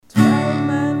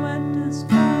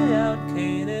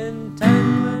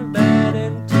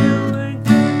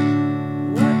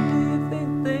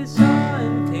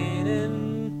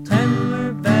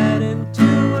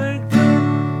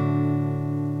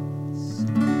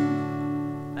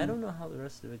don't know how the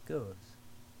rest of it goes.